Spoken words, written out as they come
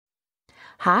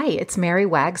Hi, it's Mary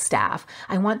Wagstaff.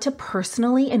 I want to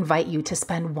personally invite you to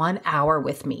spend 1 hour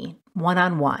with me,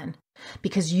 one-on-one,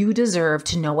 because you deserve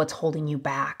to know what's holding you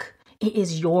back. It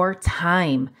is your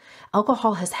time.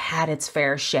 Alcohol has had its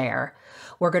fair share.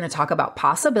 We're going to talk about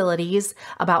possibilities,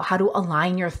 about how to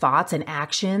align your thoughts and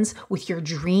actions with your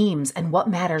dreams and what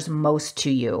matters most to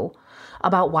you,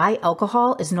 about why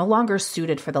alcohol is no longer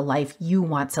suited for the life you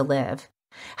want to live,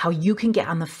 how you can get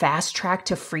on the fast track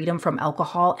to freedom from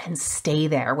alcohol and stay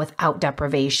there without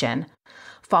deprivation.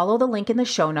 Follow the link in the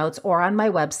show notes or on my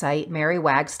website,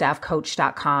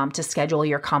 marywagstaffcoach.com, to schedule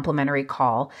your complimentary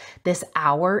call. This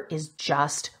hour is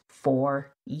just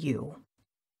for you.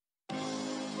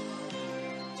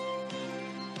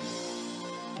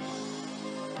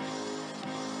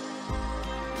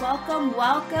 Welcome.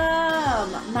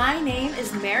 My name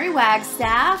is Mary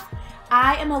Wagstaff.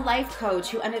 I am a life coach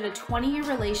who ended a 20-year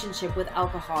relationship with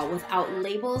alcohol without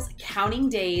labels, counting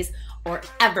days, or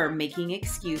ever making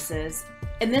excuses.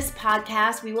 In this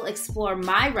podcast, we will explore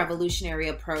my revolutionary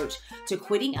approach to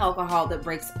quitting alcohol that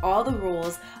breaks all the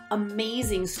rules,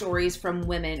 amazing stories from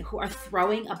women who are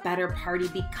throwing a better party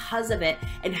because of it,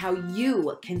 and how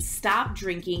you can stop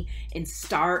drinking and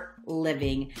start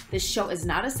living. This show is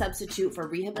not a substitute for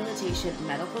rehabilitation,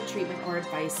 medical treatment, or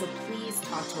advice, so please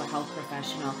talk to a health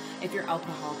professional if your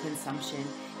alcohol consumption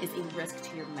is a risk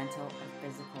to your mental or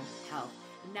physical health.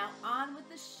 Now on with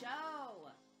the show.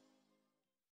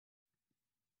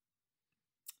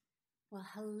 Well,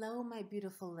 hello, my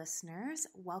beautiful listeners.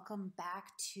 Welcome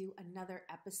back to another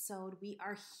episode. We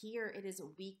are here. It is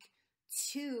week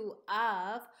 2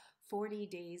 of 40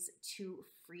 Days to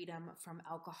Freedom from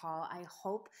Alcohol. I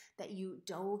hope that you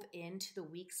dove into the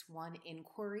week's 1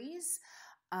 inquiries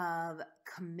of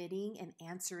committing and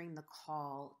answering the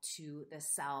call to the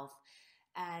self.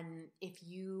 And if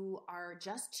you are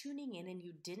just tuning in and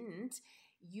you didn't,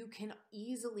 you can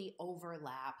easily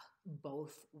overlap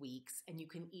both weeks and you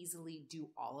can easily do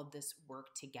all of this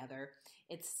work together.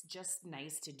 It's just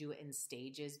nice to do it in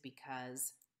stages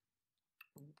because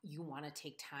you want to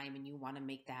take time and you want to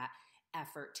make that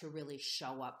effort to really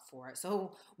show up for it.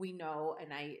 So we know,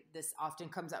 and this often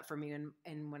comes up for me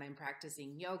and when I'm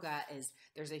practicing yoga, is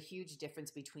there's a huge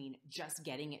difference between just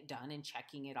getting it done and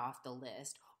checking it off the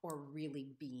list or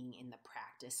really being in the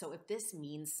practice. So if this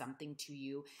means something to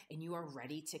you and you are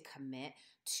ready to commit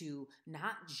to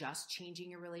not just changing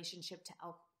your relationship to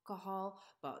alcohol,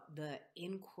 but the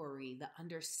inquiry, the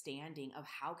understanding of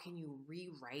how can you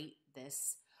rewrite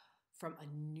this from a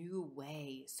new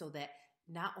way so that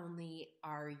not only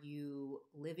are you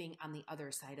living on the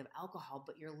other side of alcohol,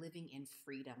 but you're living in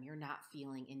freedom. You're not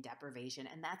feeling in deprivation.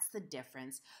 And that's the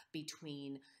difference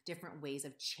between different ways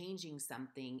of changing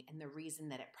something. And the reason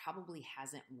that it probably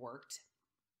hasn't worked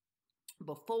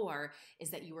before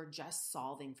is that you are just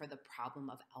solving for the problem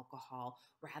of alcohol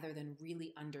rather than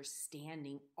really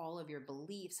understanding all of your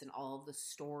beliefs and all of the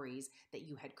stories that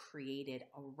you had created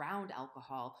around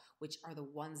alcohol, which are the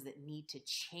ones that need to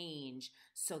change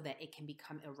so that it can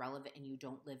become irrelevant and you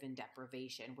don't live in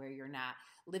deprivation, where you're not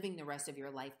living the rest of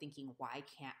your life thinking, why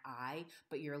can't I?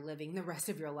 But you're living the rest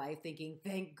of your life thinking,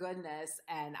 thank goodness,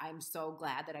 and I'm so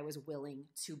glad that I was willing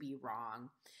to be wrong.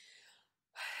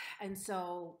 And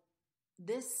so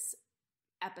this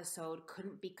episode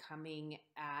couldn't be coming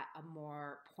at a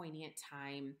more poignant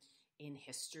time in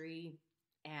history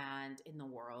and in the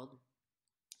world.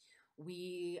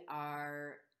 We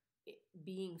are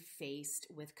being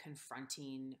faced with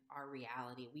confronting our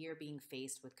reality. We are being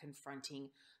faced with confronting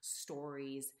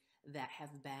stories that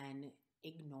have been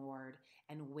ignored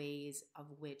and ways of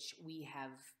which we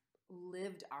have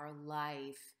lived our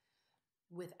life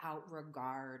without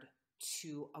regard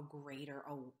to a greater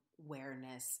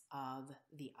awareness of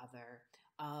the other,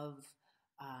 of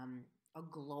a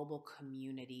global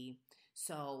community.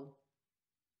 So,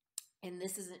 and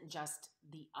this isn't just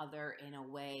the other in a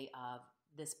way of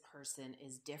this person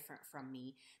is different from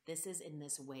me. This is in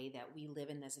this way that we live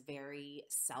in this very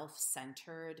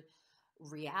self-centered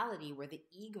reality where the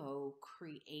ego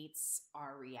creates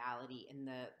our reality in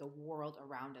the world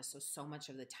around us. So much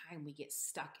of the time we get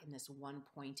stuck in this one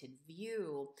pointed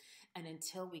view. And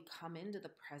until we come into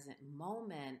the present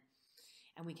moment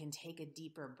and we can take a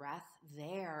deeper breath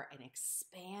there and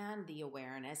expand the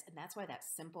awareness. And that's why that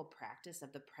simple practice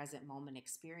of the present moment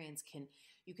experience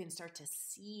you can start to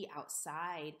see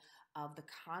outside of the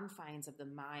confines of the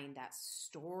mind, that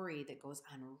story that goes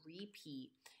on repeat.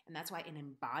 And that's why an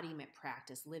embodiment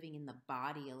practice, living in the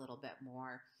body a little bit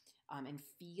more, and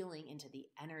feeling into the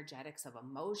energetics of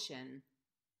emotion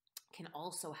can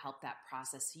also help that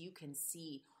process. So you can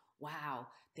see, wow,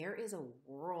 there is a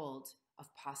world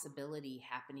of possibility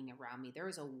happening around me. There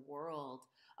is a world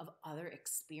of other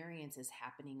experiences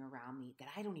happening around me that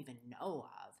I don't even know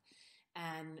of.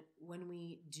 And when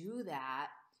we do that,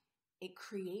 it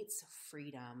creates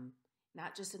freedom,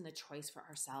 not just in the choice for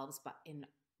ourselves, but in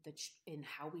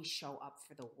how we show up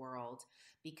for the world,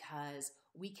 because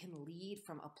we can lead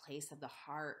from a place of the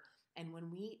heart. And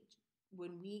when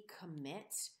we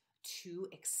commit to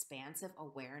expansive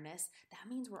awareness, that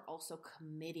means we're also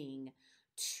committing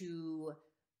to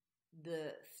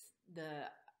the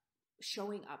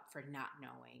showing up for not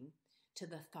knowing, to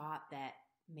the thought that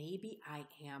maybe I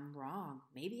am wrong.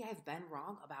 Maybe I've been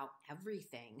wrong about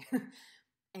everything.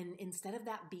 And instead of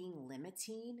that being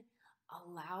limiting,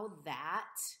 allow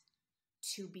that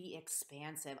to be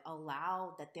expansive.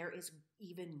 Allow that there is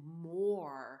even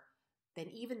more than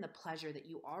even the pleasure that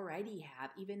you already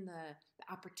have, even the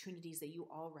opportunities that you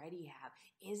already have.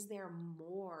 Is there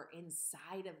more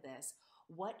inside of this?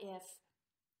 What if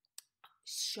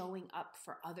showing up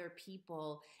for other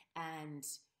people and,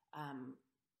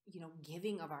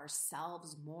 giving of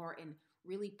ourselves more and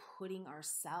really putting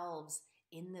ourselves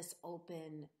in this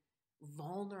open,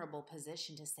 vulnerable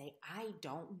position to say, I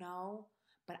don't know,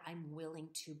 but I'm willing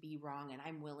to be wrong and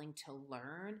I'm willing to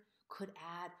learn, could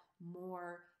add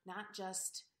more, not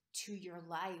just to your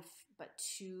life, but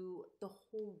to the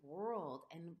whole world,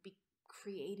 and be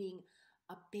creating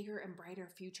a bigger and brighter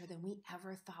future than we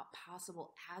ever thought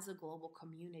possible as a global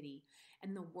community.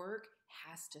 And the work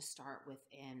has to start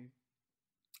within.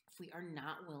 If we are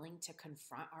not willing to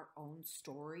confront our own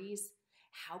stories,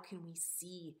 how can we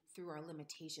see through our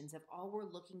limitations? If all we're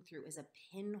looking through is a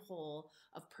pinhole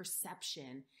of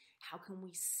perception, how can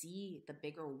we see the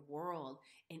bigger world?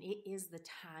 And it is the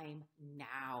time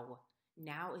now.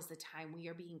 Now is the time we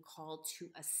are being called to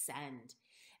ascend.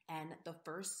 And the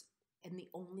first and the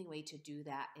only way to do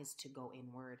that is to go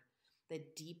inward. The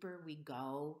deeper we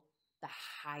go, the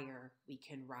higher we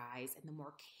can rise, and the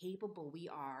more capable we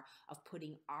are of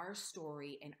putting our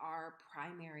story and our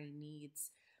primary needs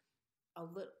a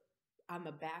little on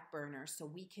the back burner, so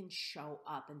we can show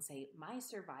up and say, my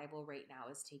survival right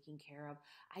now is taken care of.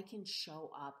 I can show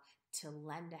up to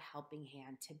lend a helping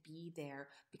hand, to be there,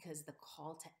 because the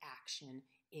call to action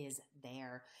is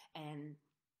there. And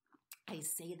I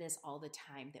say this all the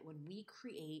time, that when we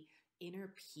create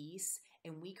inner peace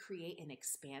and we create an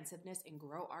expansiveness and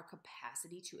grow our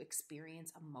capacity to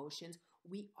experience emotions,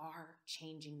 we are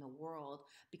changing the world,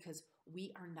 because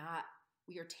we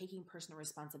are taking personal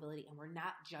responsibility, and we're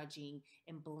not judging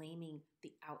and blaming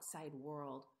the outside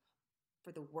world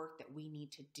for the work that we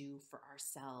need to do for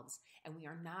ourselves. And we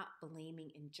are not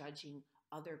blaming and judging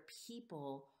other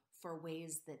people for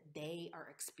ways that they are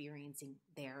experiencing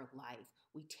their life.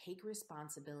 We take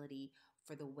responsibility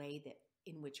for the way that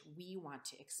in which we want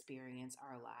to experience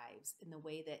our lives, in the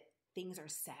way that things are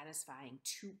satisfying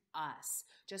to us.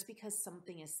 Just because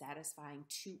something is satisfying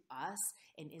to us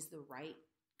and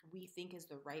we think is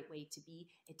the right way to be,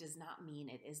 it does not mean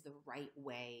it is the right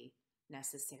way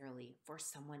necessarily for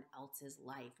someone else's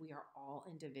life. We are all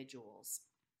individuals.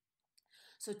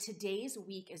 So today's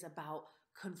week is about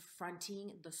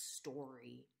confronting the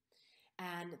story.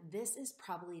 And this is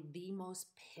probably the most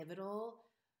pivotal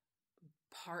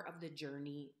part of the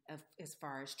journey as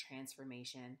far as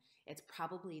transformation. It's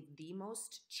probably the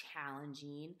most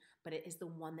challenging, but it is the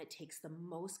one that takes the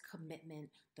most commitment,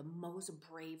 the most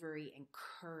bravery and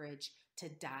courage to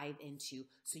dive into.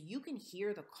 So you can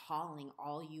hear the calling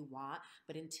all you want,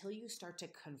 but until you start to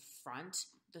confront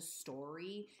the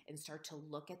story and start to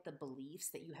look at the beliefs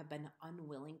that you have been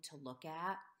unwilling to look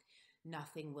at,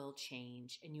 nothing will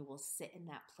change. And you will sit in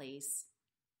that place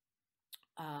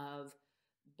of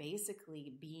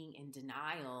basically being in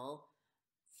denial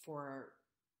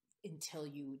until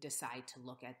you decide to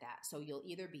look at that. So you'll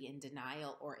either be in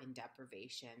denial or in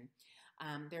deprivation.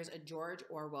 There's a George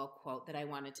Orwell quote that I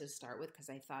wanted to start with because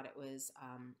I thought it was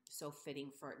so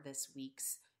fitting for this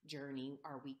week's journey,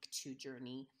 our week 2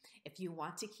 journey. If you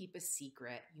want to keep a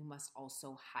secret, you must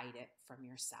also hide it from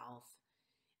yourself.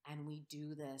 And we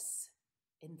do this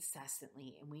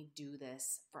incessantly, and we do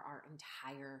this for our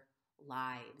entire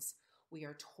lives. We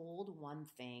are told one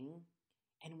thing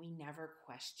and we never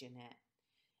question it.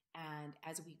 And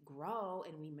as we grow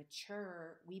and we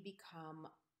mature, we become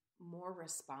more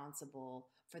responsible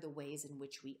for the ways in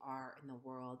which we are in the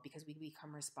world, because we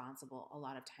become responsible a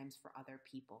lot of times for other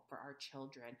people, for our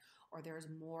children, or there's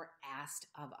more asked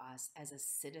of us as a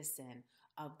citizen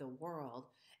of the world.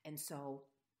 And so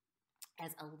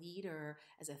as a leader,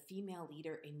 as a female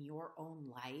leader in your own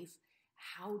life,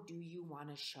 how do you want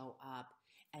to show up?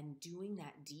 And doing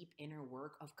that deep inner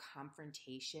work of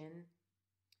confrontation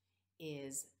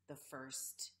is the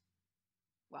first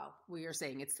well, we are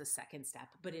saying it's the second step,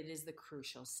 but it is the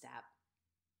crucial step.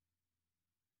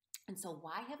 And so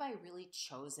why have I really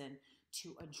chosen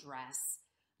to address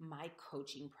my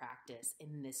coaching practice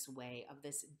in this way, of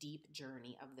this deep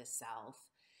journey of the self,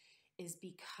 is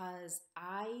because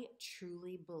I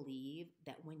truly believe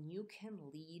that when you can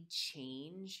lead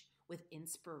change with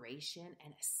inspiration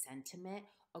and a sentiment,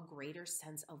 a greater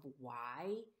sense of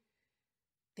why,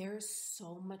 there's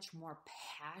so much more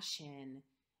passion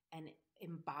and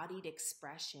embodied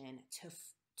expression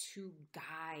to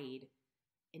guide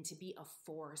and to be a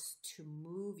force to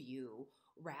move you,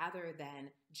 rather than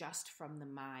just from the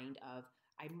mind of,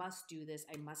 I must do this,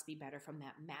 I must be better, from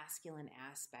that masculine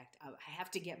aspect of, I have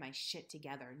to get my shit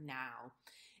together now.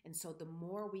 And so the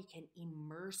more we can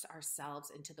immerse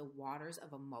ourselves into the waters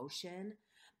of emotion,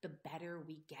 the better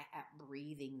we get at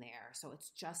breathing there. So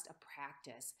it's just a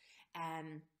practice.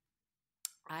 And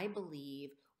I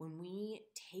believe when we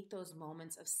take those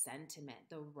moments of sentiment,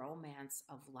 the romance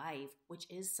of life, which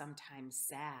is sometimes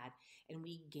sad, and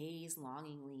we gaze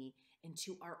longingly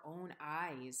into our own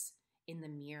eyes in the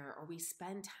mirror, or we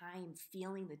spend time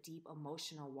feeling the deep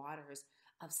emotional waters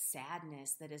of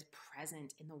sadness that is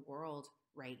present in the world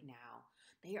right now,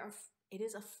 it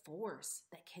is a force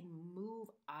that can move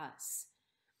us.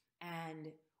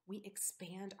 And we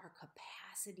expand our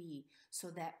capacity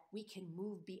so that we can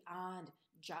move beyond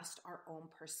just our own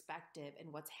perspective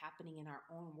and what's happening in our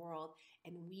own world.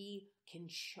 And we can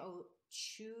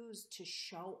choose to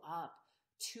show up,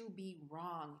 to be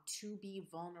wrong, to be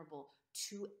vulnerable,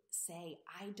 to say,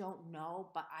 I don't know,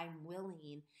 but I'm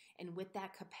willing. And with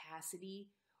that capacity,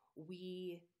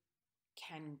 we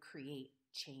can create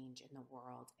change in the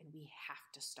world. And we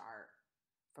have to start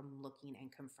from looking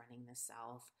and confronting the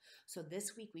self. So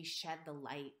this week we shed the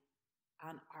light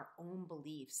on our own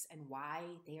beliefs and why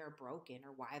they are broken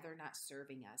or why they're not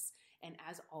serving us. And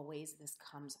as always, this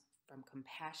comes from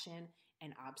compassion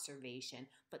and observation,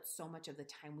 but so much of the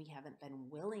time we haven't been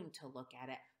willing to look at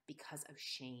it because of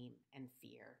shame and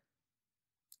fear.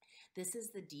 This is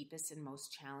the deepest and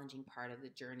most challenging part of the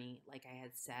journey, like I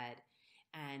had said.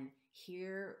 And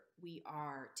here we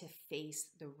are to face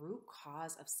the root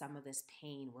cause of some of this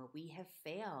pain, where we have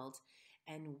failed,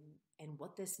 and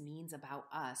what this means about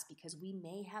us, because we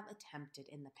may have attempted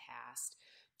in the past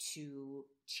to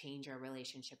change our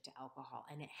relationship to alcohol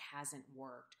and it hasn't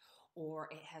worked, or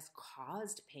it has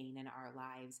caused pain in our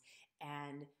lives.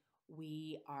 And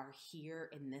we are here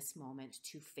in this moment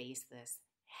to face this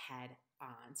head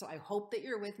on. So I hope that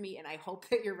you're with me, and I hope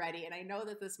that you're ready. And I know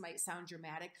that this might sound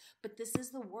dramatic, but this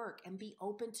is the work. And be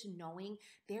open to knowing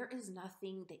there is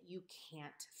nothing that you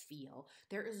can't feel.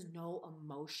 There is no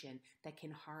emotion that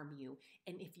can harm you.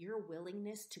 And if your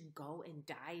willingness to go and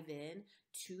dive in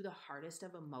to the hardest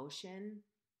of emotion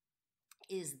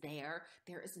is there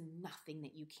is nothing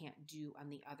that you can't do on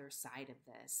the other side of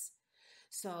this.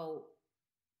 So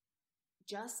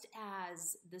just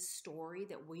as the story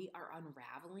that we are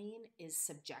unraveling is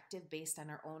subjective based on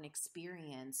our own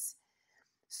experience,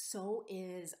 so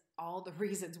is all the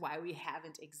reasons why we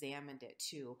haven't examined it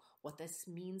too. What this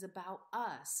means about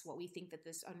us, what we think that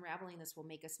this unraveling this will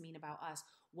make us mean about us,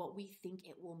 what we think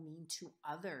it will mean to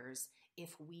others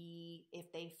if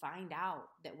they find out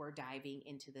that we're diving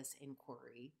into this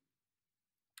inquiry.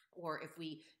 Or if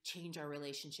we change our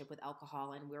relationship with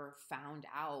alcohol and we're found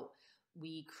out,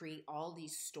 we create all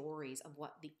these stories of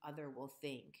what the other will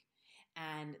think.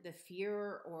 And the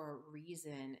fear or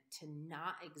reason to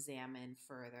not examine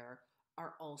further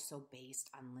are also based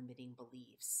on limiting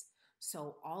beliefs.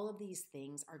 So all of these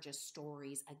things are just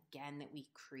stories, again, that we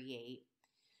create.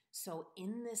 So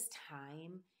in this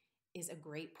time is a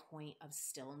great point of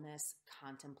stillness,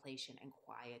 contemplation, and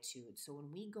quietude. So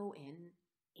when we go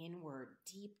inward,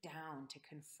 deep down to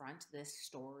confront this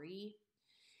story,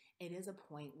 it is a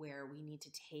point where we need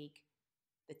to take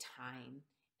the time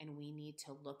and we need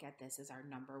to look at this as our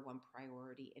number one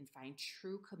priority and find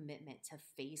true commitment to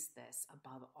face this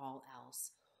above all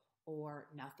else, or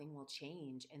nothing will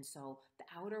change. And so the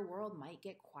outer world might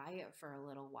get quiet for a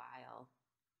little while,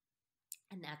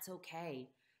 and that's okay.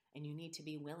 And you need to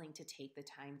be willing to take the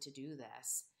time to do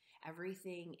this.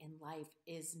 Everything in life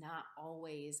is not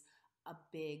always a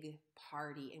big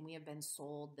party, and we have been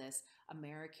sold this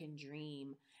American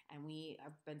dream, and we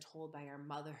have been told by our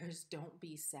mothers, don't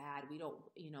be sad. We don't,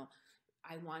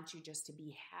 I want you just to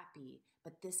be happy.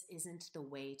 But this isn't the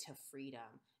way to freedom.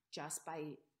 Just by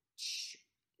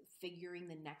figuring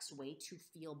the next way to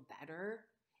feel better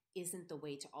isn't the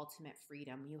way to ultimate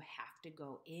freedom. You have to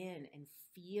go in and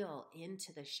feel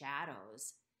into the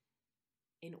shadows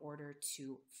in order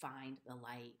to find the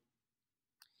light.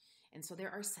 And so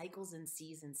there are cycles and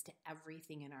seasons to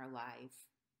everything in our life.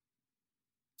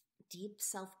 Deep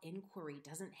self-inquiry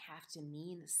doesn't have to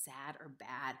mean sad or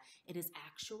bad. It is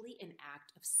actually an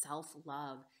act of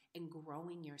self-love and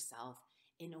growing yourself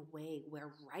in a way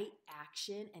where right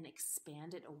action and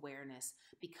expanded awareness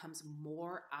becomes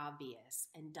more obvious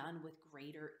and done with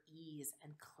greater ease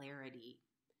and clarity.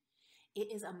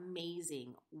 It is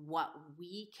amazing what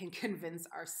we can convince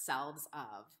ourselves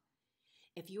of.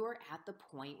 If you are at the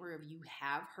point where you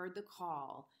have heard the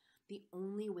call, the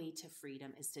only way to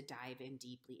freedom is to dive in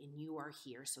deeply, and you are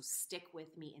here. So stick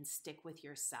with me and stick with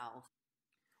yourself.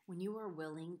 When you are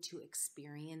willing to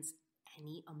experience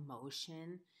any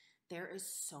emotion, there is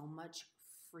so much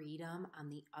freedom on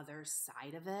the other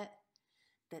side of it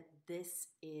that this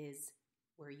is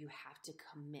where you have to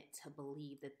commit to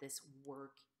believe that this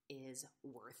work is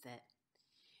worth it.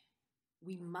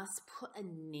 We must put a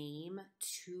name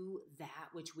to that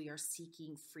which we are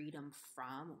seeking freedom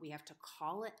from. We have to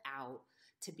call it out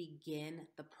to begin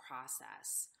the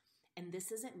process. And this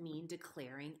doesn't mean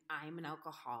declaring I'm an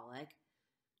alcoholic.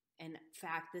 In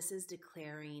fact, this is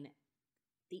declaring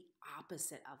the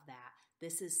opposite of that.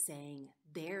 This is saying,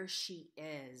 there she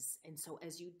is. And so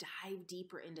as you dive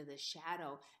deeper into the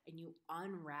shadow and you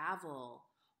unravel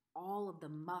all of the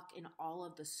muck and all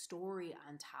of the story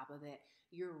on top of it,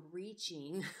 you're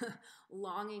reaching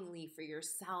longingly for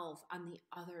yourself on the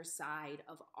other side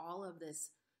of all of this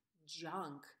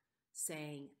junk,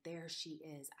 saying, there she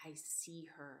is. I see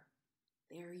her.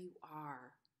 There you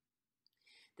are.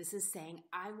 This is saying,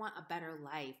 I want a better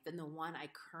life than the one I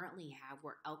currently have,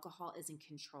 where alcohol is in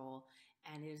control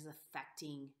and it is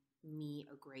affecting me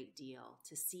a great deal,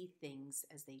 to see things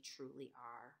as they truly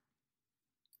are.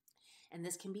 And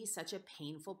this can be such a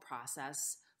painful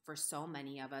process for so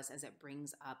many of us, as it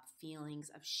brings up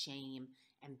feelings of shame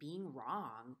and being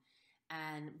wrong.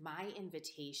 And my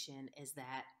invitation is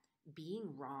that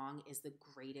being wrong is the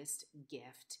greatest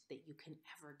gift that you can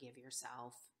ever give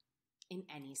yourself in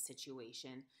any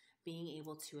situation. Being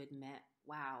able to admit,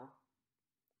 wow,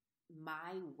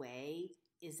 my way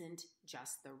isn't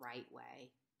just the right way.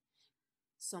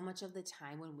 So much of the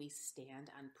time when we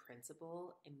stand on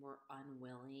principle and we're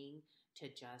unwilling to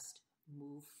just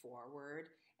move forward,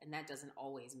 and that doesn't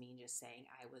always mean just saying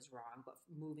I was wrong, but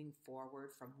moving forward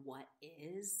from what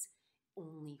is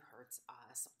only hurts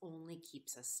us, only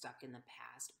keeps us stuck in the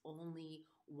past, only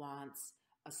wants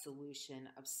a solution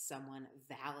of someone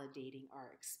validating our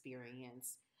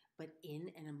experience. But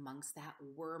in and amongst that,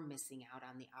 we're missing out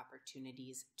on the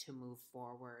opportunities to move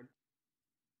forward.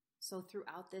 So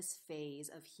throughout this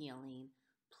phase of healing,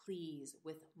 please,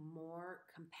 with more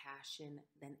compassion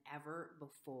than ever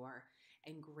before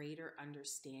and greater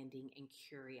understanding and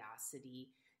curiosity,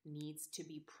 needs to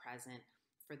be present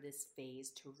for this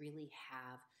phase to really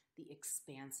have the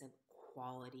expansive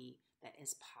quality that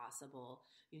is possible.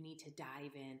 You need to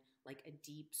dive in like a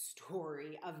deep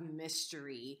story of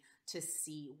mystery to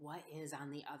see what is on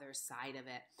the other side of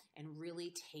it, and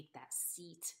really take that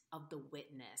seat of the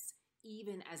witness,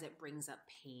 even as it brings up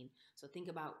pain. So think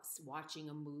about watching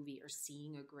a movie or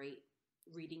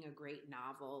reading a great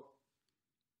novel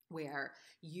where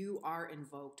you are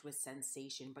invoked with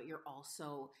sensation, but you're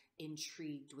also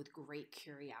intrigued with great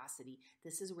curiosity.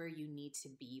 This is where you need to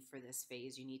be for this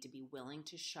phase. You need to be willing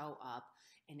to show up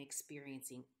and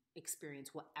experience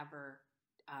whatever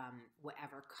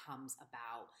comes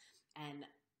about. And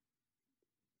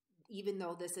even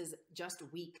though this is just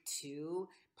week 2,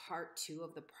 part 2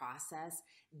 of the process,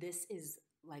 this is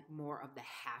like more of the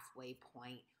halfway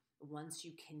point. Once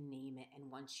you can name it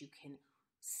and once you can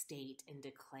state and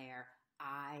declare,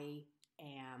 I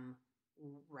am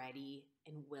ready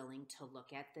and willing to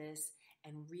look at this,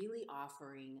 and really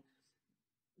offering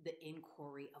the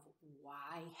inquiry of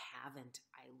why haven't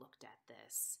I looked at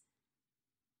this,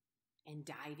 and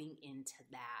diving into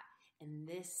that. And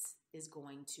this is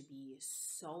going to be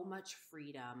so much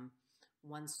freedom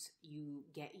once you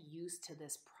get used to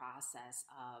this process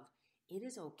of, it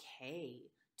is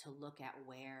okay to look at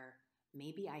where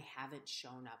maybe I haven't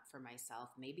shown up for myself.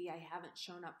 Maybe I haven't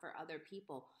shown up for other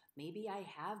people. Maybe I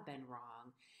have been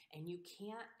wrong. And you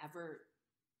can't ever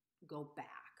go back,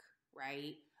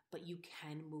 right? But you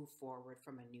can move forward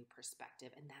from a new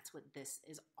perspective. And that's what this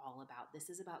is all about. This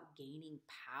is about gaining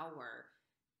power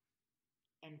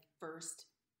and first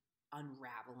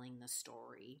unraveling the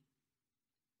story.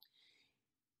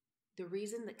 The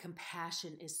reason that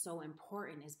compassion is so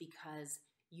important is because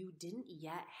you didn't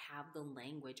yet have the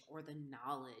language or the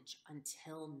knowledge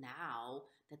until now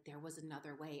that there was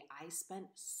another way. I spent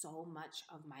so much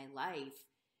of my life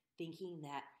thinking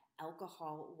that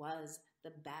alcohol was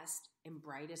the best and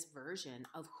brightest version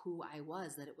of who I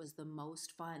was, that it was the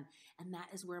most fun. And that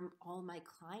is where all my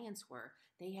clients were.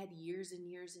 They had years and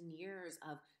years and years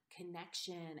of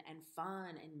connection and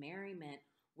fun and merriment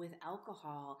with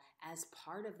alcohol as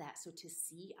part of that. So to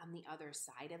see on the other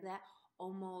side of that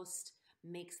almost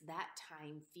makes that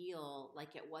time feel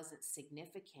like it wasn't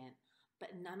significant.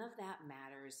 But none of that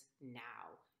matters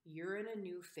now. You're in a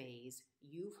new phase.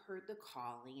 You've heard the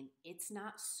calling. It's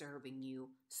not serving you.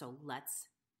 So let's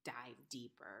dive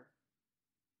deeper.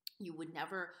 You would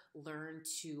never learn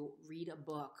to read a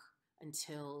book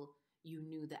until you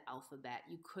knew the alphabet.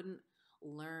 You couldn't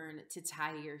learn to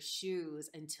tie your shoes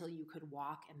until you could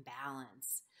walk and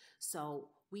balance. So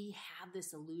we have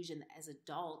this illusion that as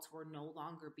adults, we're no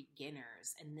longer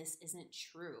beginners, and this isn't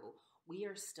true. We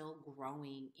are still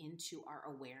growing into our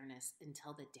awareness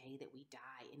until the day that we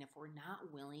die. And if we're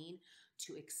not willing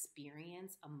to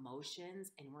experience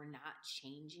emotions and we're not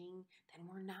changing, then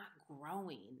we're not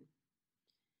growing.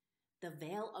 The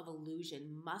veil of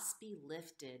illusion must be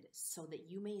lifted so that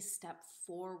you may step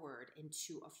forward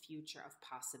into a future of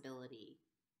possibility.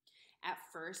 At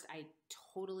first, I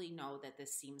totally know that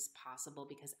this seems possible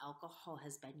because alcohol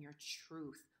has been your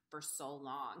truth for so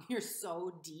long. You're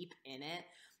so deep in it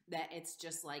that it's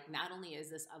just like, not only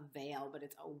is this a veil, but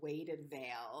it's a weighted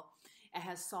veil. It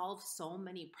has solved so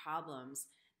many problems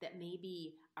that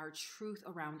maybe our truth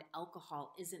around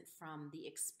alcohol isn't from the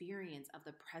experience of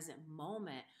the present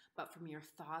moment, but from your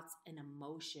thoughts and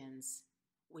emotions,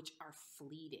 which are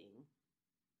fleeting.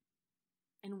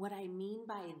 And what I mean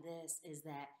by this is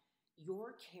that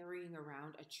you're carrying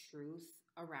around a truth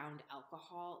around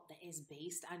alcohol that is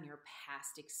based on your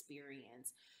past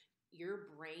experience. Your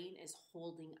brain is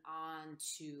holding on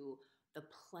to the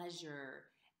pleasure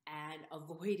and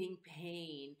avoiding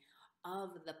pain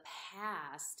of the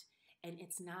past, and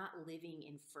it's not living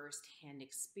in firsthand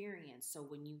experience. So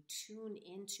when you tune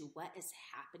into what is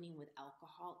happening with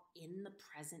alcohol in the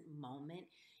present moment,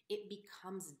 it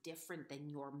becomes different than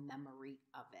your memory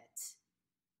of it.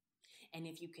 And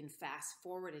if you can fast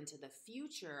forward into the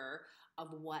future of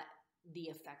what the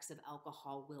effects of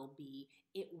alcohol will be,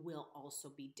 it will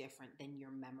also be different than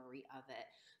your memory of it.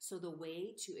 So the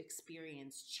way to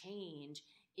experience change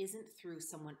isn't through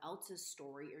someone else's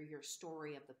story or your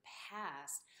story of the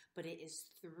past, but it is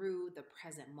through the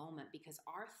present moment, because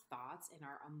our thoughts and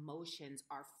our emotions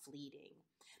are fleeting.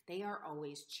 They are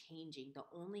always changing. The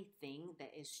only thing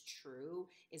that is true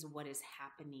is what is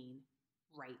happening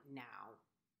right now.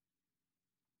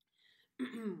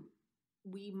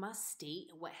 We must state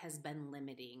what has been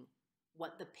limiting,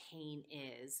 what the pain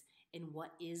is, and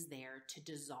what is there to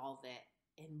dissolve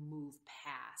it and move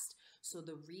past. So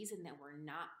the reason that we're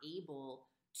not able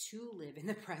to live in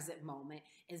the present moment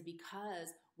is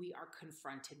because we are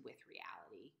confronted with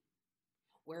reality.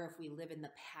 Where if we live in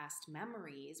the past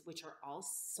memories, which are all,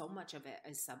 so much of it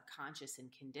is subconscious and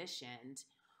conditioned,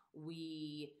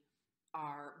 we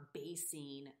are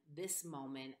basing this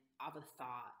moment of a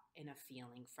thought and a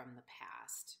feeling from the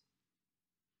past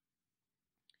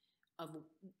of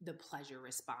the pleasure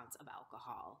response of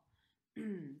alcohol.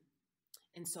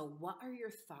 And so what are your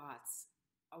thoughts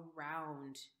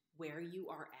around where you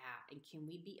are at? And can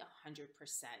we be 100%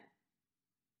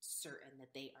 certain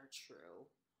that they are true?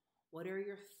 What are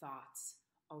your thoughts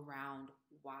around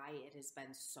why it has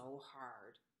been so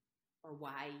hard, or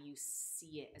why you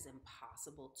see it as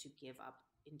impossible to give up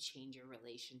and change your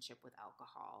relationship with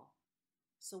alcohol?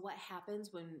 So what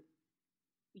happens when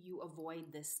you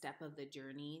avoid this step of the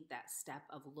journey, that step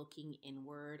of looking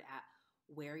inward at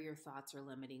where your thoughts are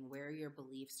limiting, where your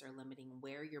beliefs are limiting,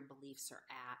 where your beliefs are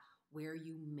at, where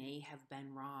you may have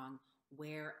been wrong,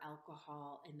 where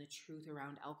alcohol and the truth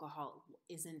around alcohol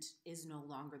is no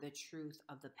longer the truth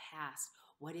of the past,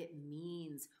 what it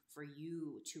means for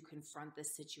you to confront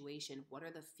this situation? What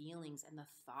are the feelings and the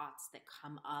thoughts that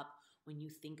come up when you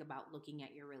think about looking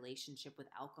at your relationship with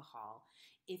alcohol?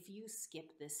 If you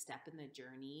skip this step in the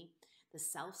journey, the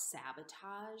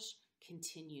self-sabotage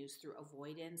continues through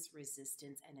avoidance,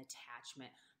 resistance, and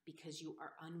attachment, because you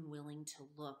are unwilling to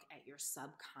look at your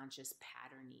subconscious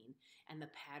patterning and the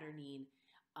patterning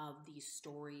of these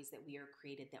stories that we are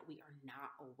created that we are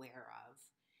not aware of.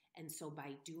 And so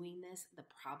by doing this, the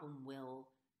problem will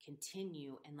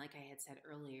continue. And like I had said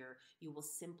earlier, you will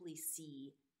simply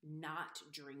see not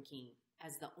drinking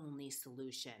as the only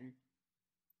solution.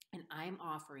 And I'm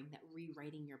offering that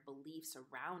rewriting your beliefs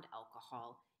around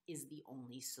alcohol is the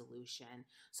only solution.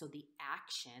 So the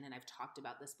action, and I've talked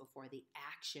about this before, the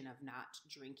action of not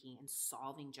drinking and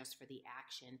solving just for the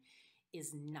action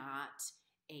is not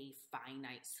a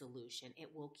finite solution. It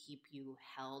will keep you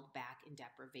held back in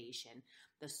deprivation.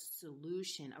 The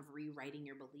solution of rewriting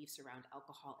your beliefs around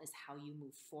alcohol is how you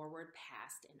move forward,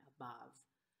 past, and above.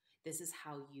 This is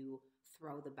how you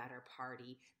throw the better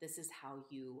party. This is how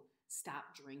you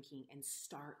stop drinking and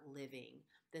start living.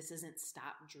 This isn't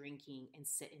stop drinking and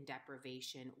sit in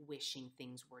deprivation wishing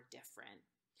things were different.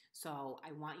 So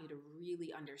I want you to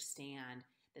really understand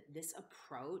that this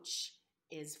approach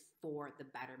is for the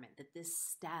betterment, that this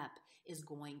step is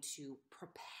going to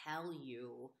propel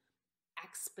you,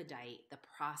 expedite the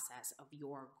process of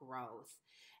your growth.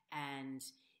 And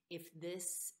if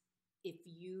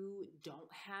you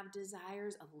don't have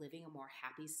desires of living a more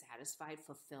happy, satisfied,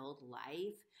 fulfilled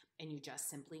life, and you just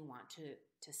simply want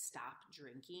to stop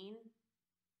drinking,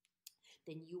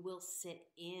 then you will sit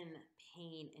in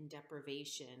pain and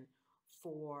deprivation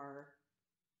for,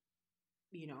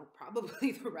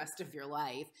 probably the rest of your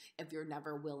life if you're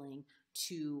never willing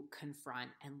to confront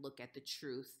and look at the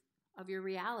truth of your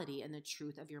reality and the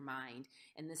truth of your mind.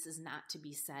 And this is not to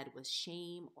be said with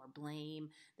shame or blame.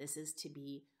 This is to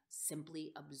be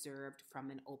simply observed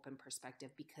from an open perspective,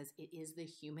 because it is the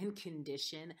human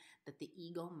condition that the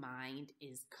ego mind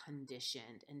is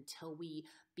conditioned. Until we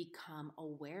become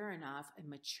aware enough and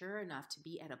mature enough to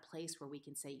be at a place where we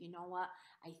can say, you know what,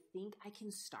 I think I can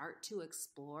start to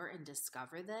explore and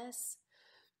discover this.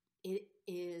 It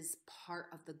is part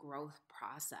of the growth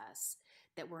process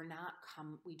that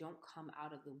we don't come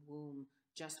out of the womb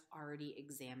just already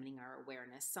examining our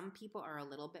awareness. Some people are a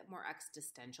little bit more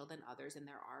existential than others, and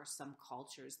there are some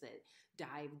cultures that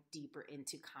dive deeper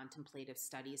into contemplative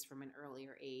studies from an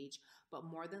earlier age. But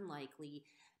more than likely,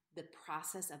 the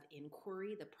process of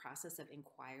inquiry, the process of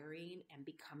inquiring and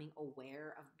becoming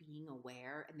aware of being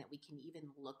aware, and that we can even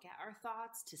look at our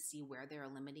thoughts to see where they're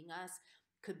limiting us,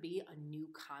 could be a new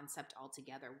concept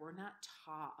altogether. We're not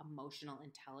taught emotional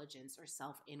intelligence or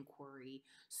self-inquiry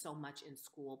so much in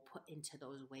school, put into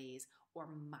those ways, or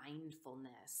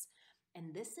mindfulness.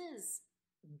 And this is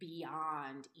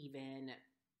beyond even,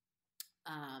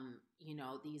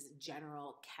 these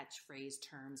general catchphrase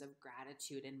terms of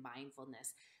gratitude and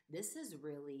mindfulness. This is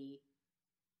really,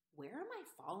 where am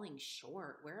I falling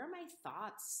short? Where are my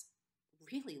thoughts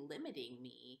really limiting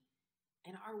me?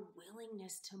 And our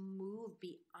willingness to move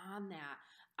beyond that.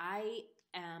 I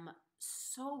am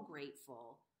so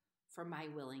grateful for my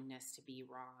willingness to be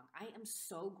wrong. I am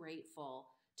so grateful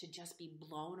to just be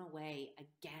blown away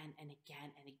again and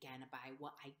again and again by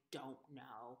what I don't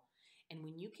know. And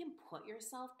when you can put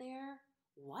yourself there,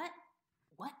 what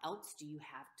else do you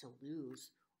have to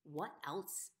lose? What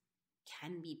else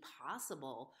can be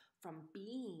possible from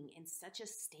being in such a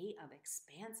state of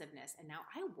expansiveness? And now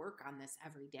I work on this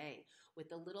every day with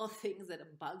the little things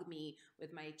that bug me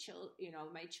with my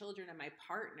children and my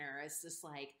partner. It's just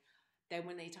like, then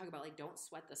when they talk about like, don't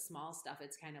sweat the small stuff,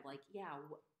 it's kind of like, yeah,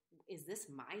 is this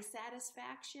my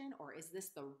satisfaction or is this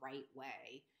the right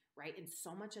way? Right? And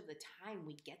so much of the time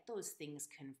we get those things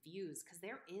confused, because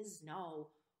there is no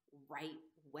right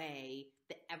way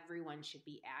that everyone should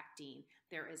be acting.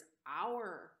 There is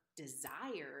our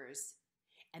desires,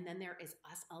 and then there is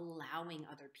us allowing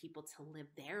other people to live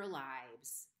their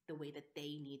lives the way that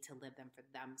they need to live them for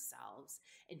themselves,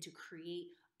 and to create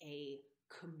a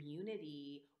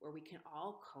community where we can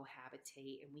all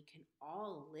cohabitate and we can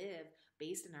all live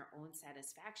based on our own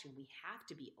satisfaction. We have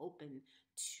to be open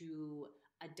to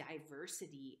a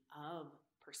diversity of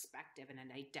perspective and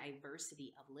a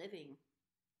diversity of living.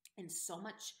 And so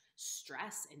much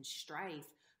stress and strife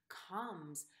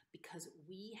comes because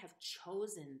we have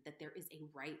chosen that there is a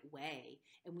right way,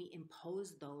 and we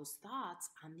impose those thoughts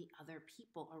on the other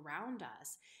people around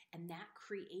us. And that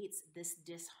creates this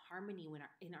disharmony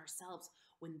in ourselves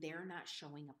when they're not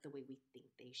showing up the way we think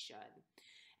they should.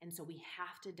 And so we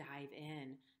have to dive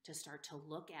in to start to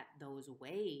look at those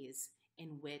ways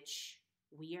in which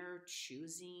we are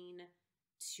choosing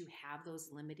to have those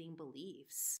limiting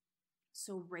beliefs.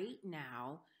 So right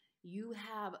now, you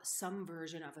have some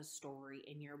version of a story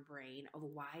in your brain of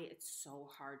why it's so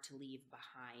hard to leave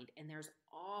behind. And there's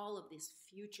all of this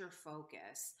future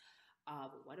focus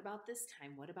of, what about this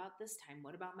time? What about this time?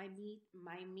 What about my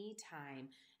me time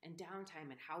and downtime?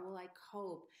 And how will I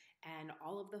cope? And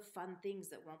all of the fun things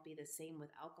that won't be the same with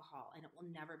alcohol, and it will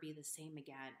never be the same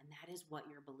again. And that is what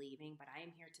you're believing. But I am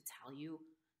here to tell you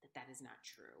that that is not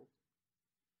true.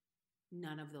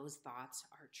 None of those thoughts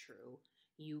are true.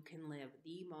 You can live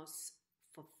the most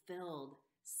fulfilled,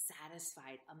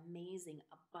 satisfied, amazing,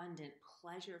 abundant,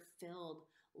 pleasure-filled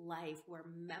life where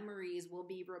memories will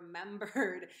be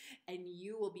remembered and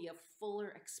you will be a fuller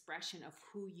expression of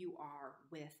who you are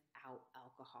without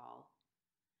alcohol.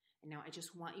 And now I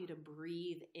just want you to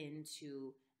breathe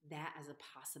into that as a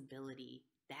possibility,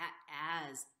 that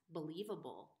as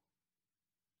believable.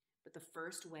 But the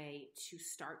first way to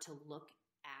start to look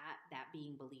at that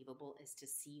being believable is to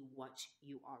see what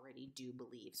you already do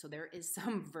believe. So there is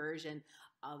some version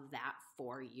of that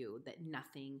for you, that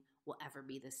nothing will ever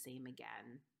be the same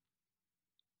again.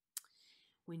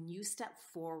 When you step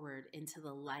forward into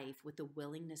the life with the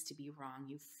willingness to be wrong,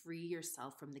 you free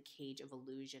yourself from the cage of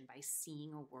illusion by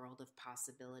seeing a world of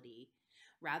possibility.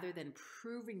 Rather than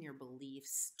proving your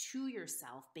beliefs to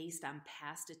yourself based on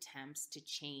past attempts to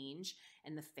change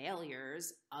and the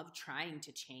failures of trying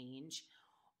to change,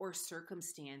 or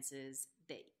circumstances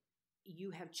that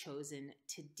you have chosen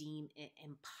to deem it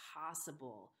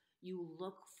impossible, you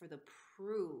look for the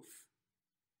proof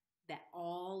that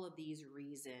all of these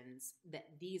reasons, that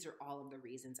these are all of the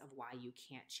reasons of why you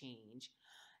can't change.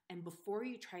 And before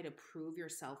you try to prove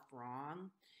yourself wrong,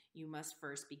 you must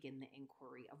first begin the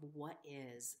inquiry of what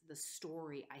is the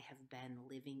story I have been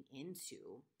living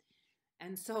into.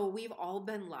 And so we've all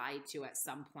been lied to at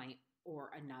some point or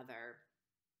another.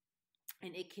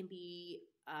 And it can be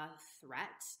a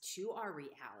threat to our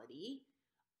reality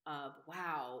of,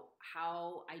 wow,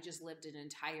 how I just lived an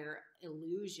entire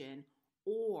illusion.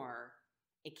 Or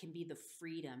it can be the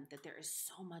freedom that there is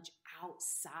so much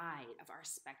outside of our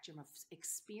spectrum of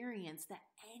experience that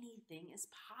anything is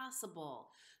possible.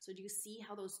 So do you see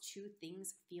how those two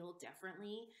things feel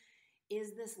differently?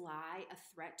 Is this lie a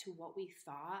threat to what we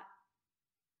thought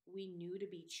we knew to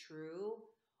be true?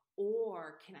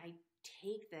 Or can I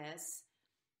take this,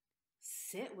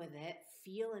 sit with it,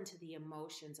 feel into the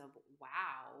emotions of,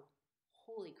 wow,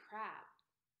 holy crap,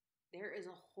 there is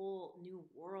a whole new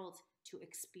world to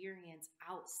experience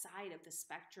outside of the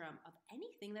spectrum of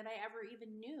anything that I ever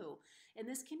even knew. And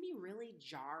this can be really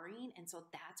jarring. And so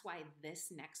that's why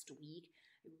this next week,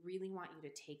 I really want you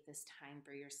to take this time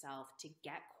for yourself to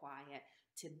get quiet,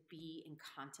 to be in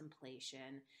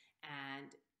contemplation.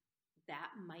 And that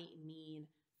might mean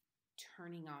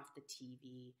turning off the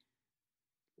TV,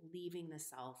 leaving the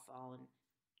cell phone,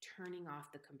 turning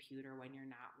off the computer when you're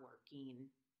not working,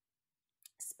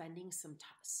 spending some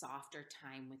softer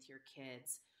time with your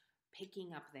kids,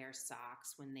 picking up their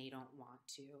socks when they don't want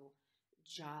to,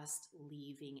 just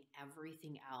leaving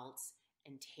everything else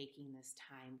and taking this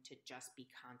time to just be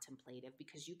contemplative,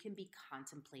 because you can be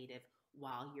contemplative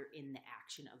while you're in the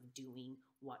action of doing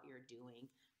what you're doing,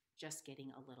 just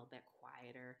getting a little bit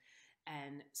quieter.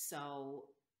 And so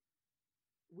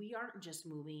we aren't just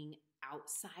moving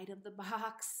outside of the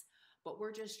box, but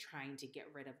we're just trying to get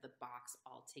rid of the box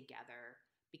altogether.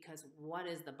 Because what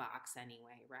is the box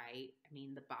anyway, right? I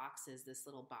mean, the box is this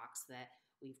little box that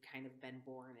we've kind of been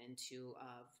born into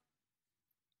of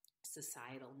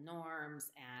societal norms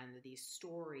and these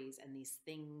stories and these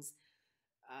things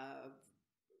of,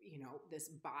 you know, this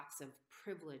box of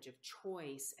privilege, of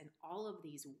choice, and all of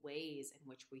these ways in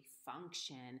which we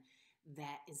function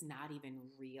that is not even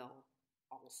real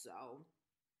also.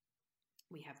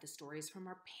 We have the stories from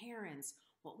our parents,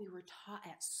 what we were taught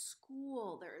at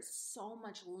school. There is so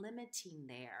much limiting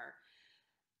there.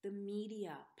 The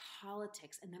media,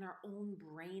 politics, and then our own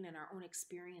brain and our own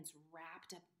experience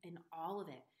wrapped up in all of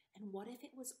it. And what if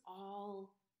it was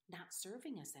all not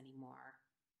serving us anymore?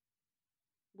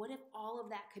 What if all of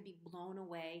that could be blown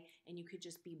away and you could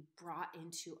just be brought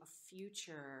into a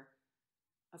future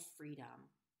of freedom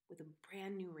with a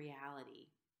brand new reality?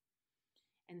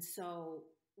 And so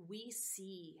we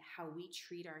see how we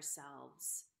treat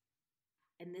ourselves,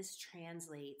 and this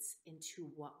translates into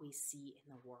what we see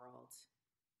in the world.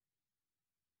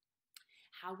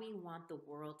 How we want the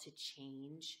world to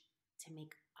change to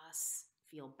make us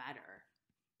feel better.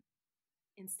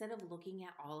 Instead of looking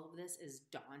at all of this as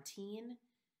daunting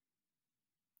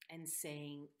and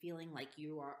feeling like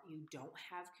you don't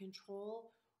have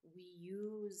control, we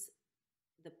use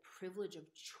the privilege of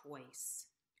choice,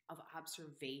 of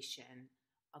observation,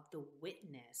 of the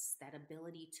witness, that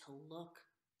ability to look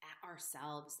at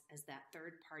ourselves as that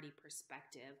third-party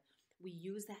perspective. We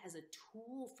use that as a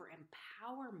tool for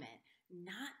empowerment,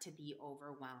 not to be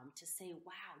overwhelmed, to say,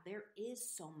 wow, there is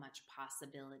so much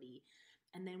possibility.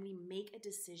 And then we make a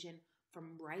decision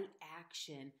from right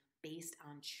action based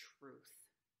on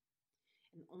truth.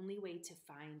 And the only way to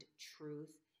find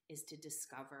truth is to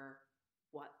discover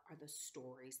what are the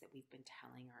stories that we've been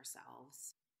telling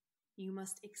ourselves. You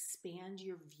must expand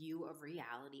your view of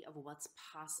reality, of what's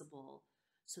possible,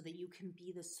 so that you can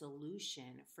be the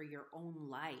solution for your own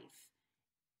life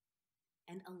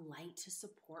and a light to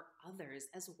support others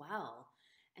as well.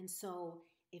 And so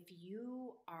if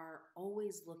you are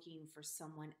always looking for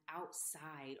someone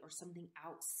outside or something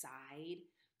outside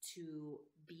to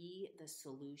be the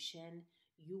solution,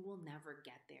 you will never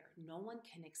get there. No one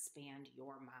can expand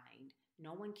your mind.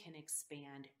 No one can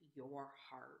expand your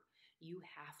heart. You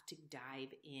have to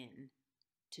dive in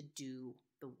to do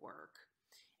the work.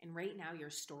 And right now,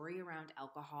 your story around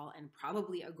alcohol and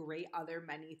probably a great other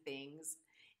many things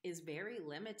is very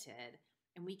limited.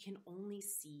 And we can only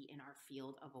see in our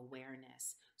field of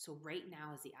awareness. So, right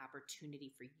now is the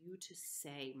opportunity for you to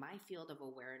say, my field of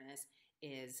awareness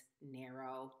is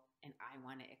narrow and I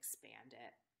want to expand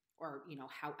it. Or,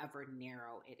 however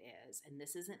narrow it is. And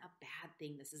this isn't a bad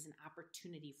thing. This is an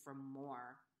opportunity for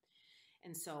more.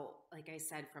 And so, like I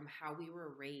said, from how we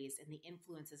were raised and the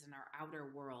influences in our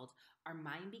outer world, our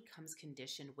mind becomes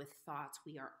conditioned with thoughts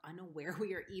we are unaware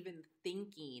we are even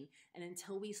thinking. And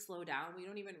until we slow down, we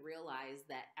don't even realize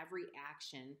that every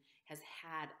action has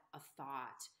had a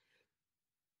thought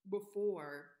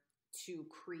before to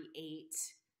create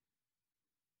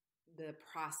the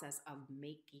process of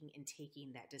making and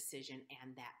taking that decision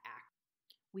and that act.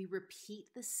 We repeat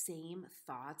the same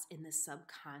thoughts in the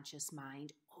subconscious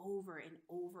mind over and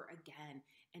over again,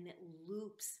 and it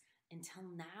loops until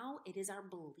now it is our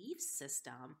belief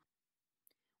system.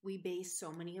 We base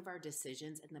so many of our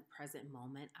decisions in the present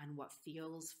moment on what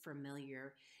feels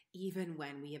familiar, even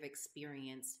when we have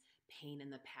experienced pain in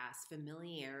the past.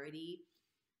 Familiarity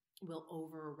will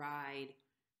override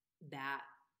that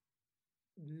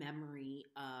memory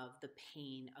of the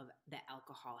pain of that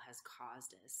alcohol has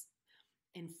caused us.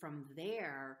 And from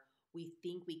there, we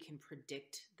think we can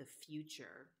predict the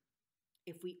future.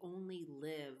 If we only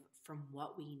live from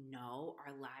what we know,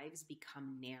 our lives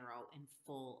become narrow and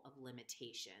full of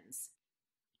limitations.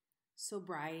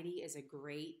 Sobriety is a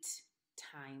great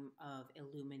time of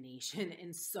illumination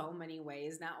in so many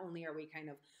ways. Not only are we kind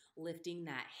of lifting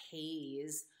that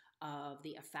haze of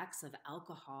the effects of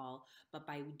alcohol, but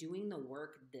by doing the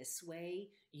work this way,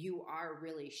 you are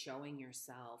really showing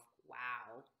yourself,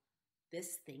 wow,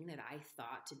 this thing that I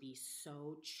thought to be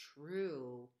so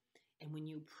true. And when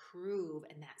you prove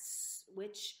and that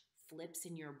switch flips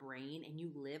in your brain and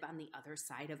you live on the other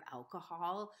side of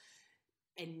alcohol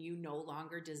and you no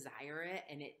longer desire it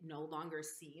and it no longer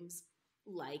seems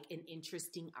like an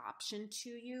interesting option to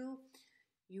you,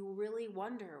 you really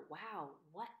wonder, wow,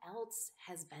 what else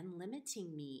has been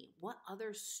limiting me? What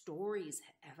other stories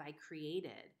have I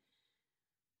created?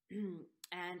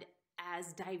 And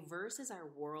as diverse as our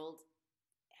world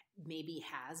maybe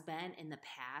has been in the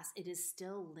past, it is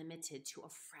still limited to a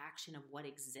fraction of what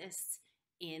exists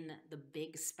in the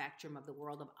big spectrum of the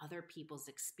world of other people's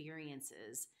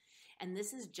experiences. And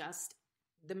this is just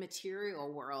the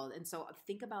material world. And so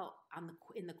think about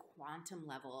in the quantum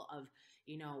level of,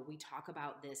 we talk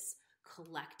about this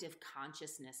collective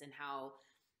consciousness and how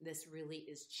this really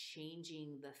is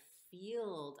changing the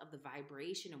field of the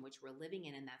vibration in which we're living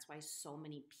in. And that's why so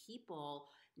many people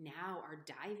now are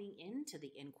diving into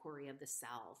the inquiry of the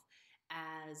self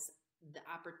as the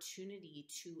opportunity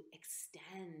to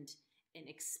extend and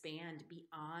expand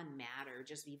beyond matter,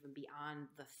 just even beyond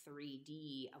the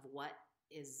 3D of what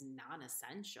is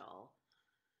non-essential.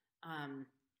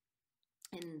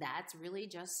 And that's really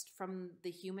just from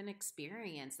the human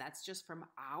experience. That's just from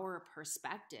our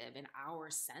perspective and our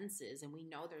senses. And we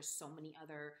know there's so many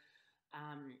other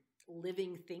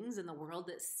living things in the world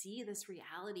that see this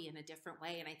reality in a different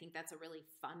way. And I think that's a really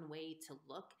fun way to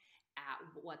look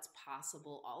at what's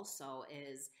possible also,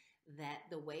 is that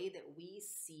the way that we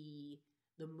see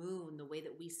the moon, the way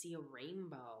that we see a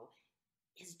rainbow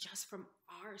is just from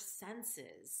our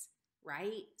senses,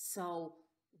 right? So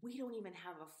we don't even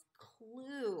have a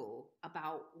clue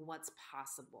about what's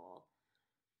possible.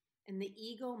 And the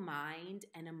ego, mind,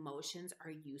 and emotions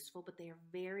are useful, but they are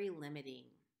very limiting.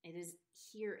 It is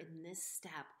here in this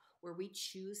step where we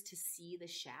choose to see the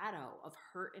shadow of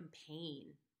hurt and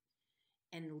pain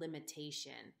and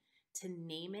limitation, to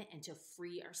name it and to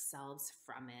free ourselves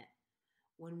from it.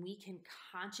 When we can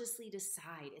consciously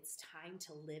decide it's time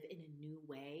to live in a new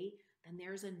way, then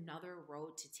there's another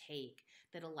road to take,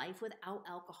 that a life without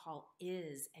alcohol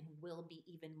is and will be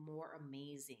even more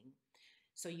amazing.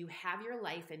 So you have your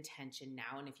life intention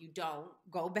now, and if you don't,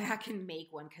 go back and make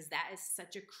one, because that is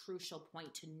such a crucial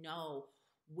point to know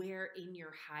where in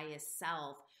your highest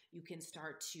self you can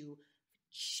start to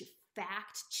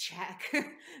fact check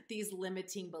these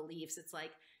limiting beliefs. It's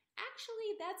like,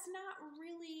 actually, that's not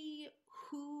really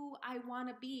who I want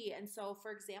to be. And so,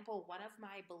 for example, one of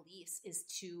my beliefs is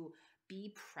to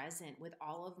be present with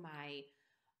all of my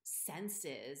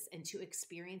senses and to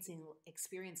experience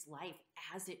life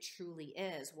as it truly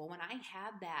is. Well, when I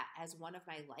had that as one of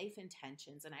my life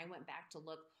intentions and I went back to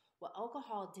look, Well,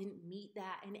 alcohol didn't meet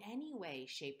that in any way,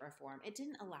 shape, or form. It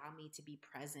didn't allow me to be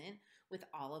present with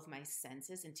all of my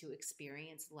senses and to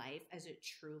experience life as it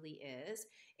truly is.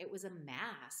 It was a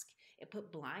mask. It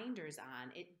put blinders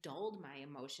on. It dulled my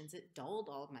emotions. It dulled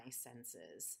all my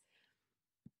senses.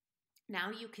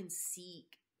 Now you can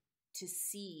seek to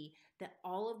see that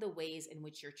all of the ways in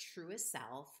which your truest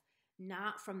self,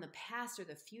 not from the past or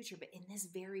the future, but in this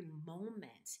very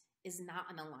moment, is not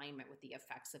in alignment with the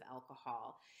effects of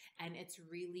alcohol. And it's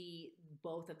really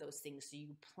both of those things. So you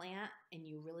plant and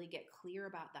you really get clear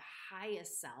about the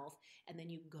highest self, and then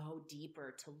you go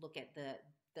deeper to look at the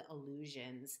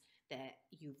illusions that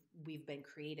we've been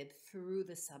created through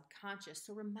the subconscious.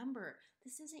 So remember,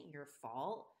 this isn't your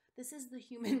fault. This is the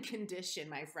human condition,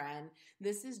 my friend.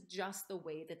 This is just the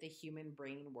way that the human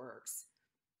brain works.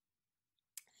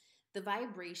 The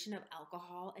vibration of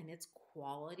alcohol and its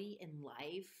quality in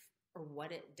life, or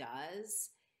what it does,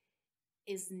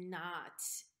 is not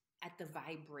at the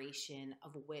vibration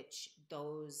of which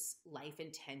those life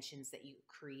intentions that you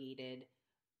created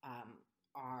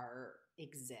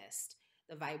exist.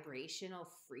 The vibrational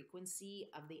frequency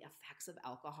of the effects of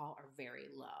alcohol are very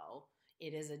low.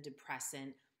 It is a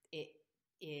depressant. It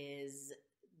is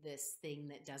this thing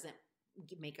that doesn't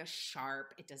make us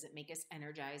sharp. It doesn't make us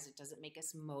energized. It doesn't make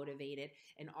us motivated.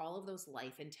 And all of those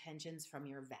life intentions from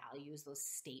your values, those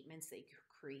statements that you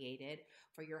created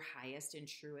for your highest and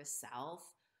truest self,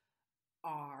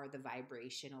 are the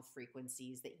vibrational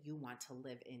frequencies that you want to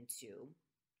live into.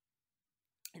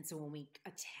 And so when we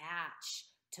attach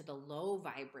to the low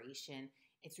vibration,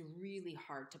 it's really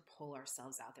hard to pull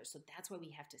ourselves out there. So that's why we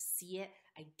have to see it,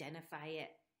 identify it,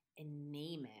 and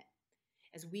name it.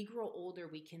 As we grow older,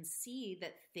 we can see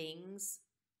that things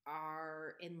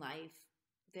are in life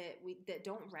that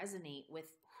don't resonate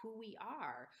with who we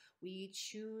are. We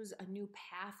choose a new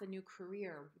path, a new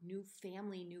career, new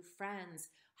family, new friends,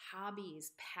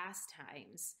 hobbies,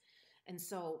 pastimes. And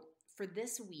so for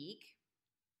this week,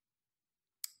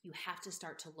 you have to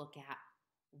start to look at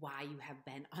why you have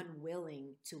been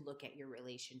unwilling to look at your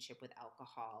relationship with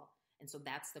alcohol. And so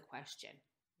that's the question.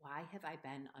 Why have I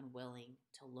been unwilling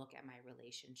to look at my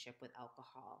relationship with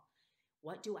alcohol?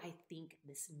 What do I think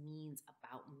this means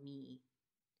about me?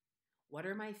 What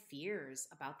are my fears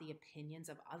about the opinions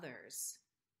of others?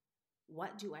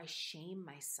 What do I shame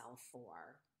myself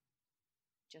for?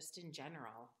 Just in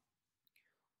general.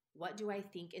 What do I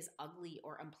think is ugly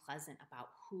or unpleasant about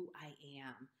who I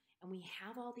am? And we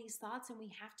have all these thoughts and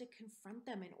we have to confront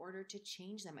them in order to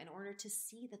change them, in order to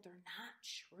see that they're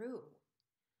not true.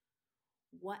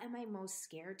 What am I most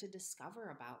scared to discover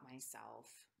about myself?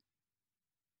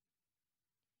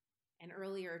 And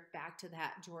earlier, back to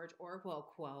that George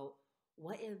Orwell quote,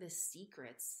 what are the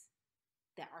secrets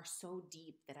that are so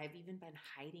deep that I've even been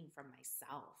hiding from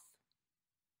myself?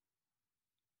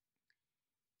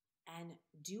 And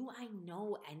do I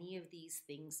know any of these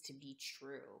things to be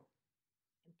true?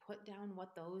 And put down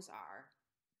what those are.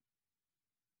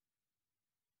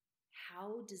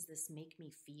 How does this make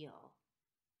me feel?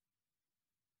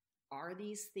 Are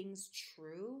these things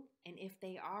true? And if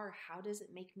they are, how does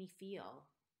it make me feel?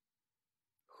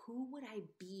 Who would I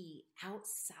be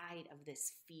outside of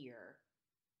this fear?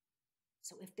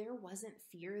 So if there wasn't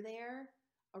fear there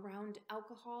around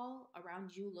alcohol,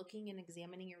 around you looking and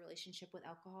examining your relationship with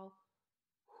alcohol,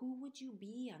 who would you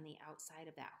be on the outside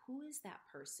of that? Who is that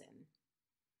person?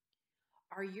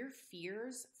 Are your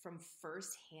fears from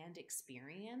firsthand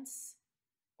experience,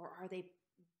 or are they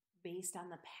based on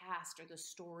the past or the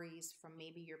stories from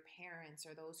maybe your parents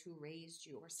or those who raised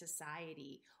you or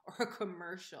society or a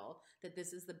commercial that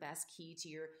this is the best key to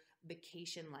your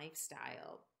vacation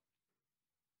lifestyle?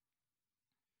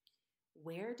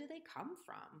 Where do they come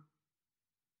from?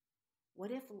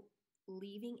 What if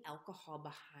leaving alcohol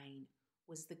behind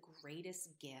was the greatest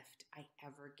gift I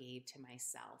ever gave to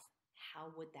myself?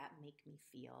 How would that make me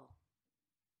feel?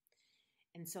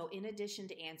 And so in addition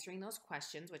to answering those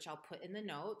questions, which I'll put in the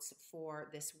notes for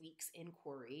this week's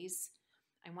inquiries,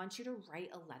 I want you to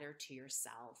write a letter to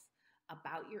yourself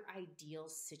about your ideal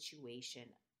situation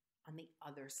on the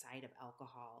other side of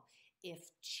alcohol. If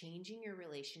changing your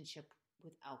relationship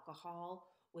with alcohol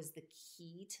was the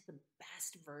key to the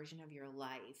best version of your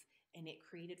life and it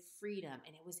created freedom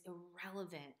and it was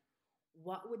irrelevant,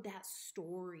 what would that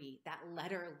story, that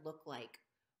letter look like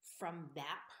from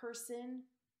that person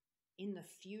in the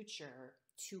future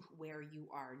to where you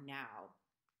are now?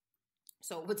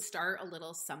 So it would start a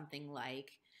little something like,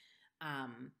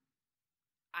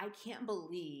 I can't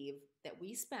believe that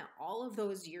we spent all of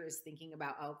those years thinking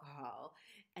about alcohol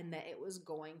and that it was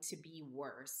going to be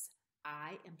worse.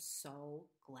 I am so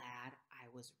glad I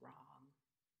was wrong.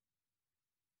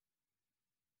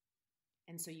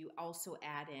 And so you also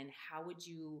add in, how would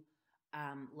you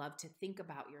love to think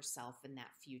about yourself in that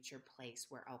future place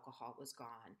where alcohol was gone?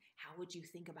 How would you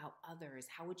think about others?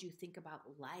 How would you think about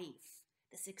life?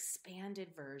 This expanded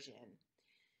version.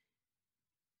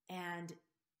 And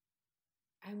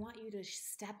I want you to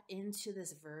step into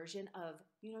this version of,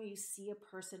 you see a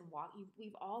person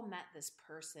we've all met this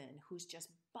person who's just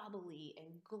bubbly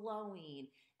and glowing,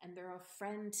 and they're a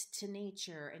friend to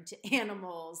nature and to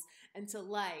animals and to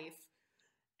life.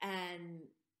 And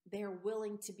they're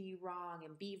willing to be wrong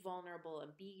and be vulnerable and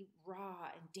be raw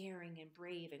and daring and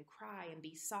brave and cry and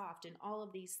be soft and all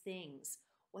of these things.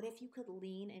 What if you could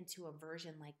lean into a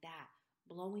version like that,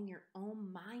 blowing your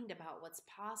own mind about what's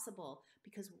possible?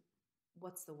 Because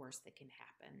what's the worst that can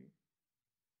happen?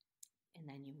 And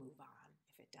then you move on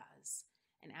if it does.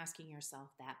 And asking yourself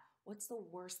that, what's the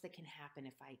worst that can happen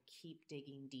if I keep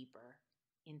digging deeper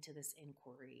into this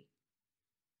inquiry?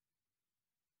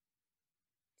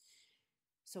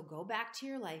 So go back to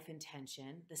your life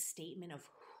intention, the statement of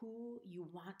who you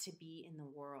want to be in the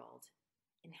world,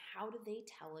 and how do they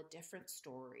tell a different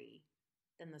story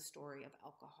than the story of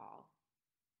alcohol?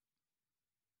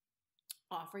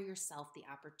 Offer yourself the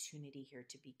opportunity here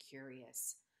to be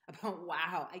curious about,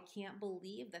 wow, I can't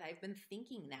believe that I've been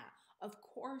thinking that. Of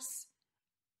course,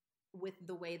 with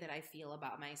the way that I feel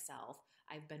about myself,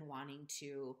 I've been wanting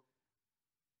to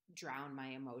drown my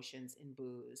emotions in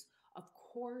booze. Of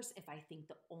course, if I think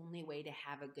the only way to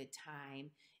have a good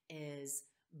time is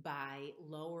by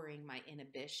lowering my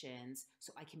inhibitions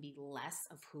so I can be less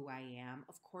of who I am,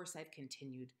 of course I've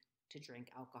continued to drink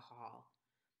alcohol.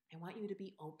 I want you to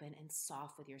be open and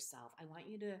soft with yourself. I want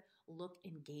you to look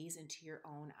and gaze into your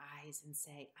own eyes and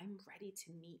say, I'm ready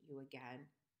to meet you again.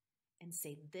 And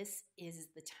say, this is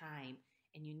the time.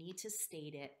 And you need to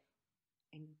state it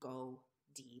and go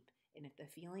deep. And if the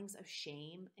feelings of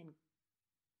shame and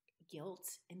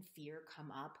guilt and fear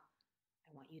come up,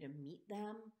 I want you to meet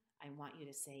them. I want you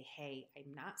to say, hey,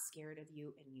 I'm not scared of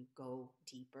you. And you go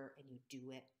deeper and you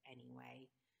do it anyway.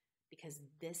 Because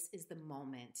this is the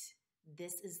moment.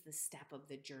 This is the step of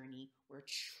the journey where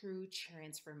true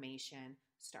transformation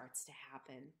starts to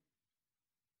happen.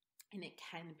 And it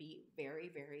can be very,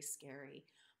 very scary.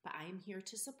 But I am here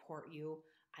to support you.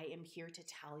 I am here to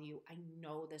tell you, I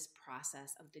know this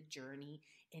process of the journey,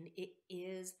 and it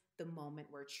is the moment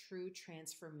where true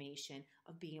transformation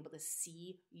of being able to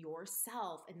see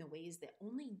yourself in the ways that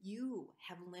only you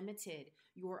have limited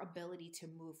your ability to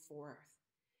move forth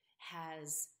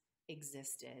has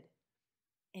existed.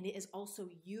 And it is also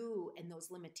you and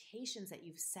those limitations that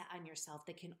you've set on yourself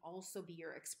that can also be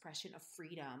your expression of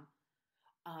freedom,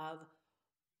 of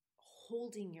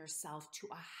holding yourself to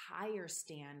a higher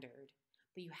standard.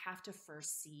 But you have to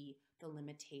first see the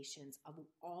limitations of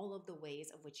all of the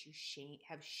ways of which you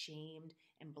have shamed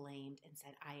and blamed and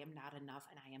said, I am not enough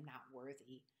and I am not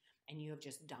worthy. And you have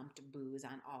just dumped booze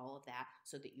on all of that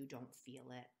so that you don't feel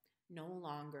it. No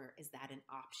longer is that an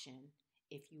option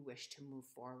if you wish to move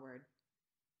forward.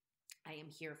 I am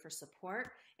here for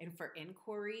support and for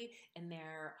inquiry, and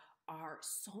there are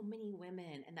so many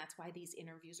women, and that's why these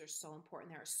interviews are so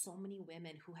important. There are so many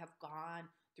women who have gone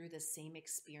through the same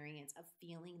experience of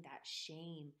feeling that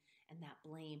shame and that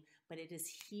blame, but it is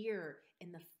here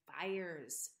in the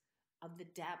fires of the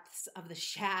depths of the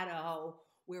shadow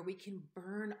where we can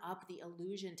burn up the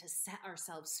illusion to set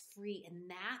ourselves free, and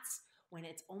that's when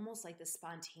it's almost like the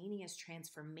spontaneous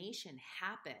transformation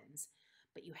happens.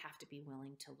 But you have to be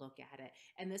willing to look at it.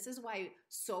 And this is why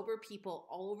sober people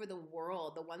all over the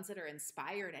world, the ones that are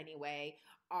inspired anyway,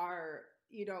 are,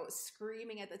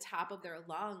 screaming at the top of their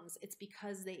lungs. It's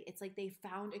because it's like they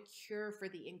found a cure for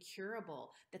the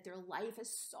incurable, that their life is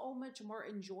so much more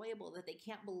enjoyable, that they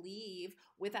can't believe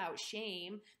without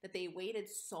shame that they waited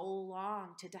so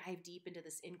long to dive deep into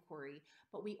this inquiry.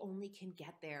 But we only can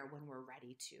get there when we're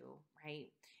ready to, right?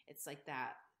 It's like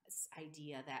that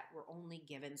idea that we're only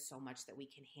given so much that we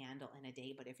can handle in a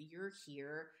day. But if you're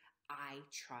here, I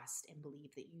trust and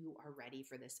believe that you are ready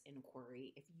for this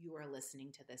inquiry if you are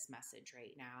listening to this message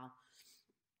right now.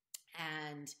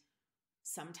 And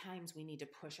sometimes we need to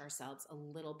push ourselves a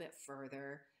little bit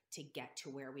further to get to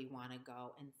where we want to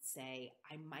go and say,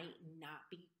 I might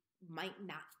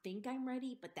not think I'm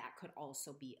ready, but that could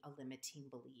also be a limiting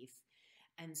belief.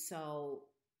 And so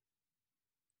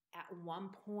at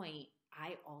one point,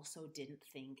 I also didn't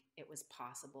think it was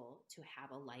possible to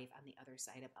have a life on the other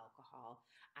side of alcohol.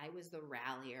 I was the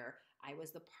rallier. I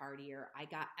was the partier. I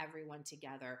got everyone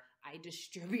together. I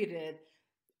distributed.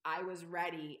 I was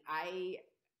ready. I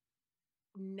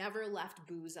never left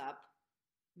booze up.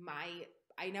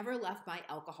 I never left my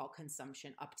alcohol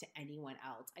consumption up to anyone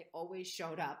else. I always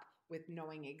showed up with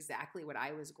knowing exactly what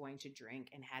I was going to drink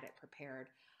and had it prepared.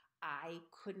 I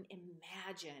couldn't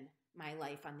imagine my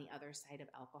life on the other side of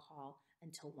alcohol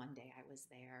until one day I was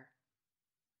there.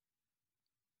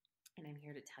 And I'm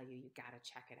here to tell you, you got to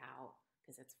check it out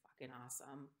because it's fucking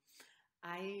awesome.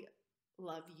 I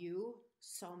love you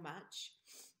so much.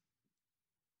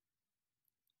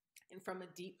 And from a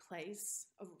deep place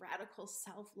of radical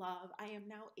self-love, I am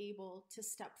now able to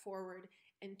step forward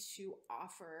and to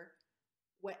offer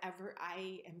whatever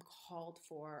I am called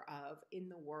for of in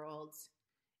the world,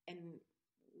 and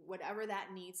whatever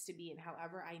that needs to be and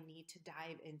however I need to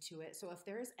dive into it. So if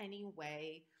there's any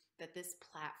way that this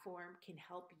platform can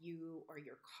help you or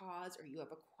your cause, or you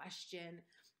have a question,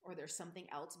 or there's something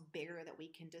else bigger that we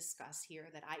can discuss here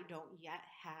that I don't yet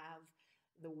have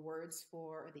the words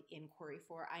for or the inquiry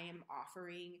for, I am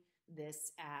offering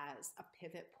this as a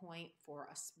pivot point for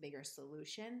a bigger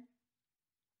solution.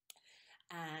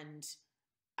 And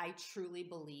I truly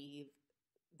believe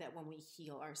that when we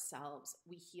heal ourselves,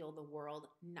 we heal the world,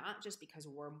 not just because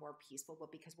we're more peaceful,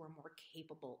 but because we're more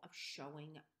capable of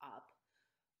showing up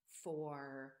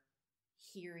for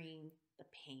hearing the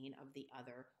pain of the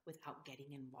other without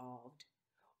getting involved.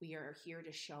 We are here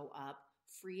to show up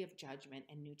free of judgment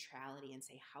and neutrality and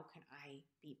say, how can I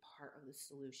be part of the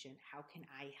solution? How can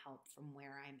I help from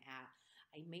where I'm at?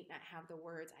 I might not have the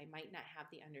words, I might not have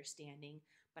the understanding,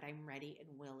 but I'm ready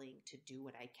and willing to do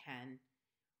what I can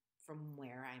from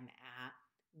where I'm at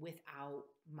without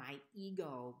my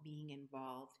ego being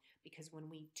involved. Because when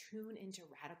we tune into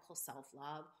radical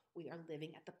self-love, we are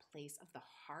living at the place of the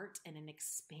heart and an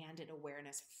expanded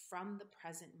awareness from the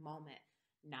present moment,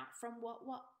 not from what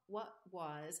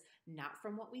was, not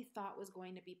from what we thought was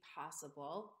going to be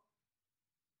possible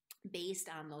based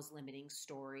on those limiting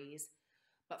stories,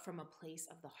 but from a place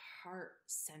of the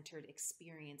heart-centered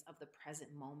experience of the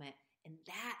present moment. And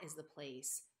that is the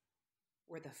place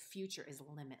where the future is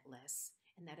limitless.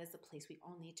 And that is the place we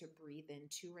all need to breathe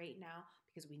into right now,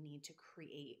 because we need to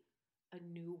create a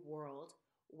new world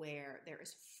where there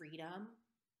is freedom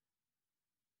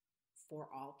for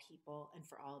all people and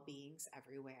for all beings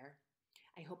everywhere.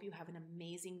 I hope you have an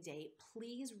amazing day.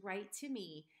 Please write to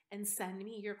me and send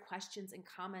me your questions and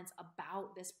comments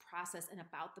about this process and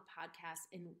about the podcast.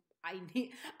 And I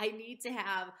need to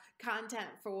have content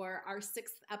for our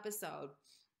 6th episode.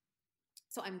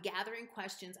 So I'm gathering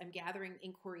questions, I'm gathering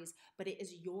inquiries, but it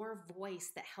is your voice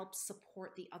that helps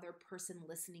support the other person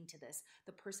listening to this,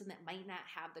 the person that might not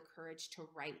have the courage to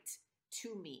write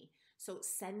to me. So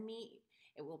send me,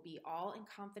 it will be all in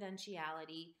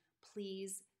confidentiality.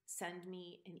 Please send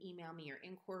me and email me your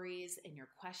inquiries and your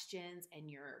questions and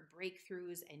your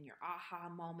breakthroughs and your aha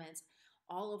moments.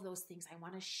 All of those things I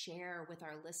want to share with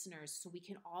our listeners so we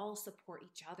can all support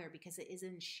each other, because it is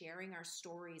in sharing our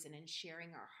stories and in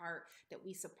sharing our heart that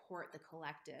we support the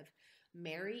collective.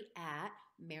 Mary at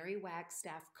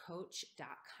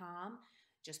marywagstaffcoach.com.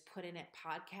 Just put in it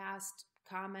podcast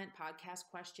comment, podcast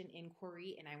question,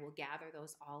 inquiry, and I will gather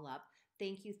those all up.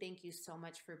 Thank you so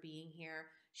much for being here.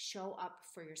 Show up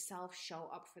for yourself, show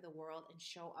up for the world, and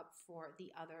show up for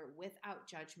the other without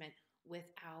judgment,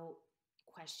 without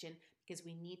question, because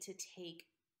we need to take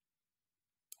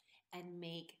and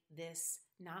make this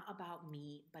not about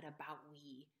me, but about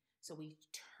we. So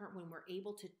when we're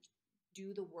able to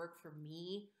do the work for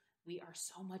me, we are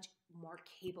so much more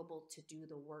capable to do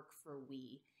the work for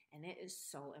we. And it is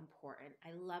so important.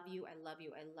 I love you. I love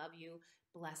you. I love you.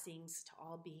 Blessings to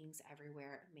all beings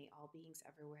everywhere. May all beings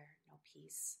everywhere know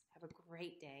peace. Have a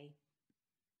great day.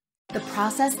 The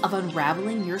process of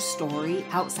unraveling your story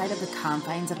outside of the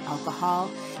confines of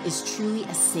alcohol is truly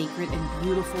a sacred and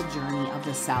beautiful journey of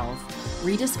the self.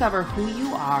 Rediscover who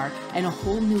you are and a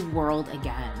whole new world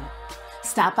again.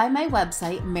 Stop by my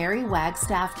website,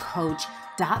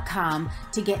 marywagstaffcoach.com,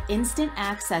 to get instant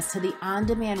access to the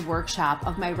on-demand workshop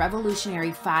of my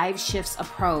revolutionary 5 shifts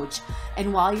approach.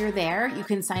 And while you're there, you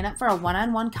can sign up for a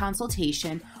one-on-one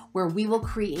consultation where we will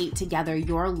create together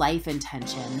your life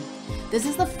intention. This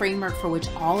is the framework for which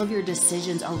all of your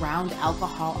decisions around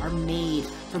alcohol are made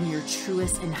from your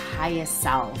truest and highest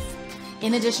self.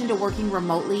 In addition to working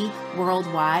remotely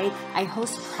worldwide, I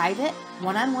host private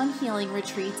one-on-one healing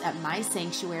retreats at my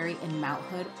sanctuary in Mount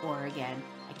Hood, Oregon.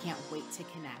 I can't wait to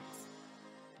connect.